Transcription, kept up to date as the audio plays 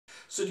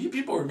So do you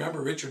people remember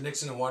Richard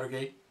Nixon and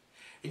Watergate?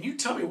 And you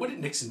tell me, what did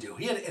Nixon do?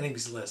 He had an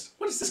enemies list.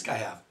 What does this guy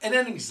have? An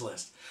enemies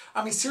list.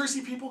 I mean,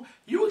 seriously, people,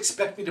 you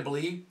expect me to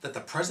believe that the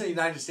President of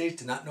the United States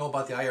did not know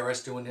about the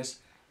IRS doing this?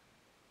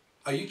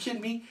 Are you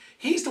kidding me?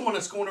 He's the one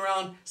that's going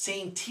around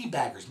saying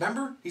teabaggers.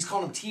 Remember? He's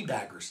calling them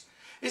teabaggers.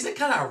 Isn't it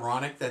kind of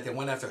ironic that they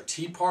went after a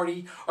Tea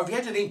Party? Or if you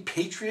had the name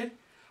Patriot,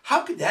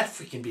 how could that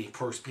freaking be,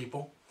 first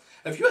people?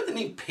 If you had the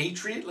name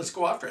Patriot, let's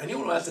go after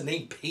anyone who has the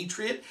name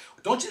Patriot.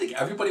 Don't you think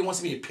everybody wants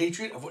to be a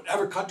patriot of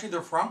whatever country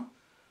they're from?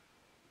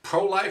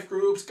 Pro-life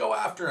groups, go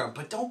after them.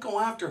 But don't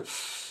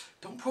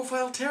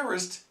profile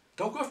terrorists.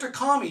 Don't go after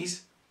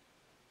commies.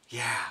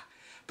 Yeah,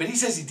 but he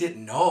says he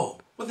didn't know.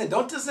 Well then,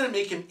 doesn't it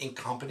make him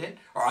incompetent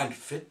or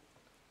unfit?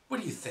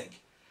 What do you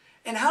think?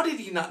 And how did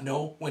he not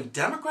know when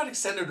Democratic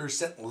senators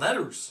sent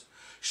letters,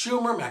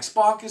 Schumer, Max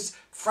Baucus,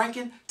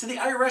 Franken, to the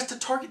IRS to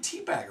target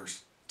teabaggers?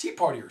 Tea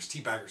Partiers,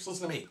 listen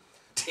to me.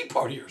 Tea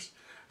Partiers,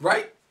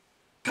 right?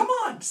 Come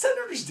on,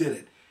 senators did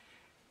it.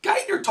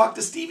 Geithner talked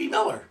to Stevie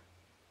Miller.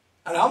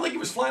 And I don't think he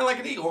was flying like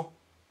an eagle.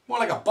 More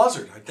like a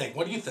buzzard, I think.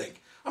 What do you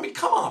think? I mean,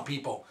 come on,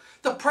 people.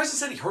 The president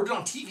said he heard it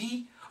on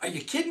TV. Are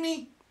you kidding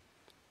me?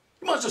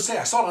 You might as well say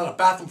I saw it on a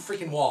bathroom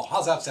freaking wall.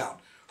 How's that sound?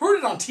 Heard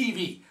it on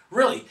TV.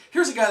 Really?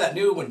 Here's a guy that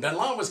knew when Bin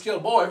Laden was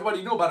killed. Boy,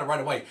 everybody knew about it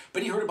right away.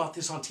 But he heard about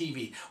this on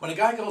TV. When a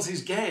guy goes,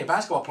 he's gay, a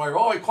basketball player.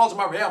 Oh, he calls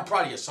him out. Yeah, I'm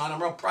proud of you, son.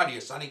 I'm real proud of you,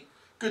 sonny.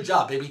 Good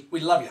job, baby. We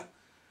love you.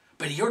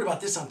 But he heard about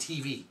this on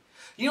TV.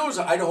 You know, there's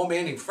an Idaho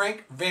man named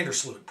Frank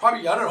Vandersloot.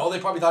 Probably, I don't know, they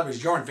probably thought it was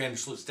Jorn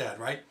Vandersloot's dad,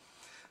 right?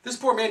 This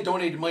poor man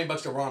donated $1 million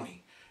to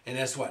Romney. And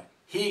guess what?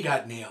 He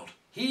got nailed.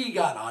 He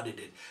got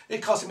audited.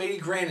 It cost him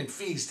 $80,000 in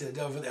fees to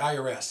the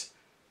IRS.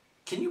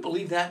 Can you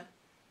believe that?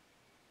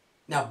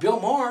 Now,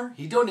 Bill Maher,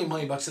 he donated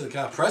 $1 million to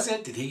the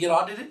president. Did he get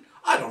audited?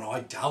 I don't know.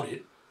 I doubt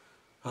it.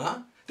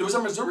 Huh? There was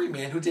a Missouri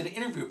man who did an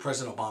interview with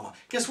President Obama.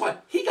 Guess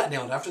what? He got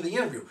nailed after the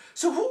interview.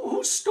 So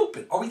who's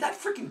stupid? Are we that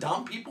freaking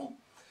dumb, people?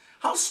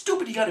 How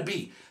stupid you got to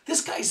be?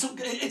 This guy is so...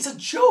 It's a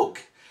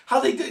joke.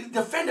 How they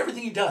defend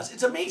everything he does.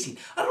 It's amazing.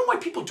 I don't know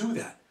why people do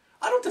that.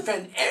 I don't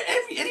defend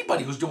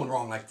anybody who's doing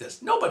wrong like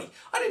this. Nobody.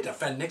 I didn't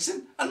defend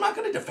Nixon. I'm not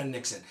going to defend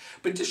Nixon.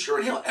 But to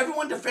sure hell,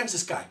 everyone defends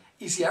this guy.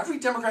 You see, every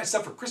Democrat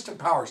except for Kristen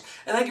Powers,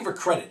 and I give her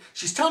credit.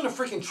 She's telling the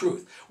freaking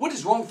truth. What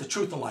is wrong with the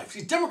truth in life?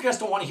 These Democrats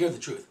don't want to hear the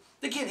truth.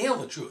 They can't handle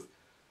the truth.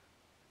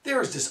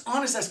 They're as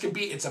dishonest as can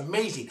be. It's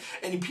amazing.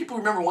 And people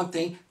remember one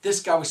thing.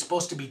 This guy was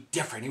supposed to be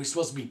different. He was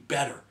supposed to be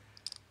better.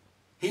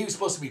 He was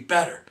supposed to be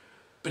better.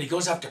 But he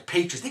goes after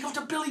patriots. They go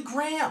after Billy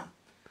Graham.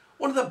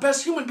 One of the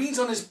best human beings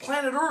on this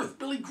planet Earth,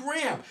 Billy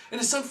Graham, and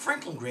his son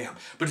Franklin Graham.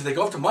 But do they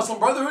go after Muslim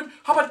Brotherhood?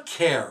 How about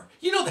CARE?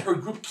 You know the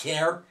group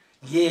CARE?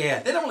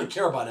 Yeah, they don't really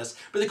care about us,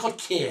 but they call it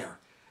CARE.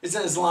 It's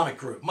an Islamic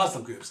group,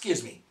 Muslim group,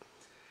 excuse me.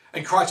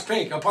 And Crotch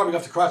Pink, I'll probably go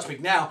after Crotch Pink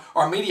now,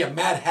 or media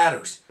Mad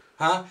Hatters.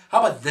 Huh?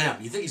 How about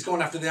them? You think he's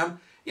going after them?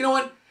 You know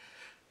what?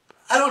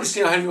 I don't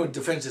understand how anyone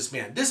defends this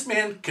man. This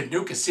man could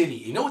nuke a city.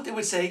 You know what they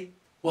would say?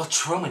 Well,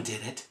 Truman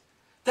did it.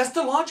 That's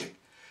the logic.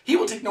 He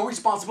will take no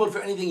responsibility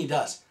for anything he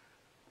does.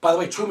 By the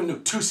way, Truman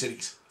nuked 2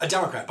 cities. A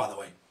Democrat, by the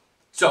way.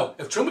 So,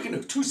 if Truman can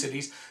nuke 2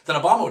 cities, then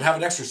Obama would have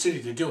an extra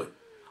city to do it.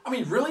 I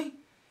mean, really?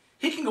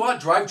 He can go out,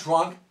 drive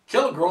drunk,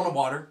 kill a girl in the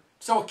water.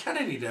 So, well,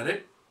 Kennedy did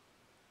it.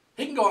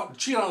 He can go out and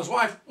cheat on his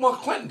wife. Well,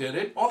 Clinton did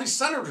it. All these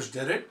senators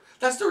did it.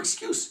 That's their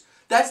excuse.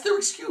 That's their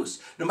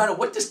excuse. No matter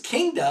what this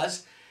king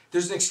does,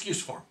 there's an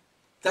excuse for him.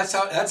 That's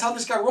how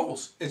this guy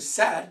rolls. It's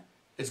sad.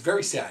 It's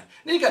very sad. And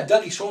then you got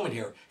Dougie Shulman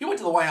here. He went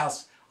to the White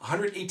House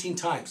 118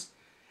 times.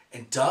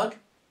 And Doug,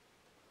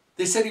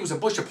 they said he was a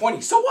Bush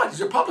appointee. So what?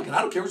 He's a Republican.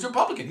 I don't care if he's a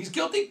Republican. He's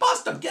guilty.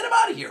 Bust him. Get him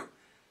out of here.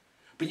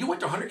 But you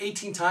went to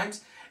 118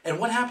 times, and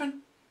what happened?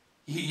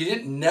 You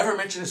didn't never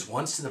mention this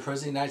once to the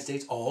President of the United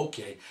States? Oh,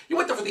 okay. You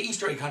went there for the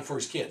Easter egg hunt for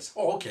his kids.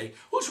 Oh, okay.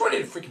 Who's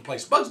running the freaking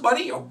place? Bugs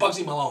Bunny or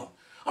Bugsy Malone?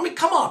 I mean,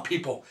 come on,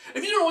 people.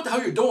 If you don't know what the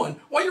hell you're doing,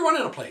 why are you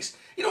running a place?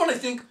 You know what I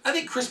think? I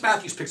think Chris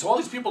Matthews picks all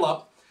these people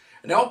up,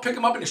 and they all pick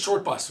them up in a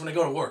short bus when they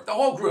go to work. The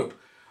whole group.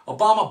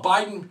 Obama,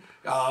 Biden,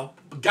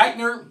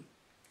 Geithner,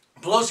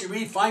 Pelosi,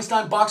 Reed,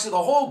 Feinstein, Boxer, the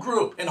whole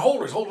group, and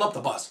holders holding up the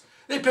bus.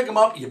 They pick them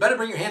up. You better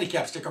bring your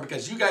handicap sticker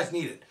because you guys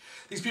need it.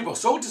 These people are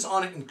so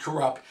dishonest and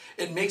corrupt,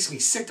 it makes me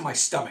sick to my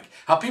stomach.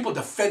 How people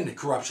defend the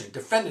corruption,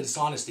 defend the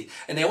dishonesty,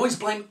 and they always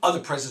blame other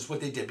presidents what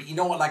they did. But you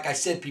know what? Like I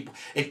said, people,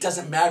 it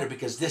doesn't matter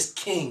because this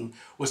king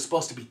was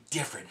supposed to be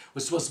different,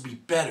 was supposed to be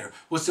better,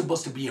 was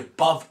supposed to be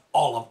above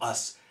all of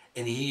us.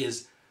 And he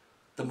is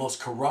the most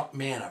corrupt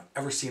man I've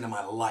ever seen in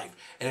my life.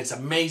 And it's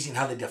amazing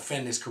how they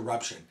defend this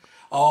corruption.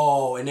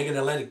 Oh, and they're going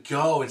to let it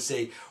go and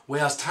say,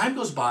 well, as time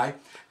goes by,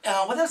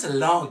 well, that was a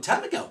long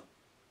time ago.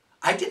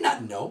 I did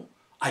not know.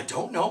 I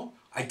don't know.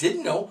 I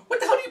didn't know. What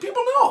the hell do you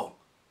people know?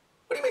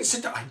 What do you mean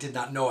sit there? I did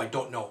not know. I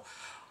don't know.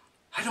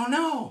 I don't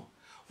know.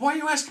 Why are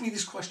you asking me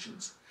these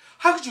questions?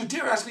 How could you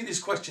dare ask me these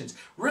questions?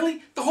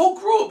 Really? The whole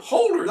group,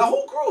 Holder, the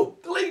whole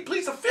group. The lady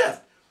pleads the fifth.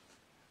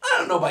 I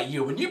don't know about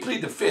you. When you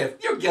plead the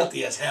fifth, you're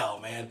guilty as hell,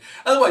 man.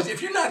 Otherwise,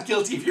 if you're not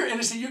guilty, if you're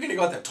innocent, you're going to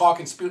go out there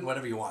talking, spouting,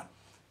 whatever you want.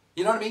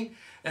 You know what I mean?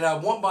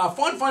 And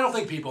one final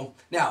thing, people.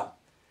 Now,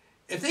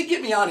 if they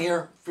get me on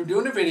here for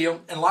doing a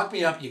video and lock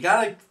me up, you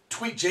got to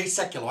tweet Jay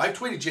Sekulow. I've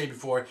tweeted Jay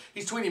before.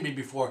 He's tweeted me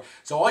before.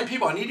 So all you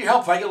people, I need your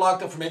help if I get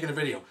locked up for making a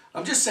video.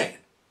 I'm just saying.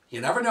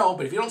 You never know,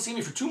 but if you don't see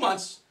me for 2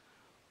 months,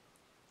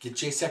 get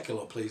Jay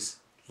Sekulow, please.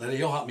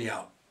 He'll help me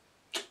out.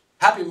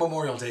 Happy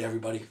Memorial Day,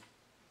 everybody.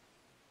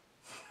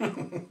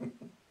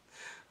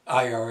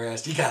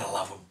 IRS, you gotta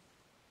love them.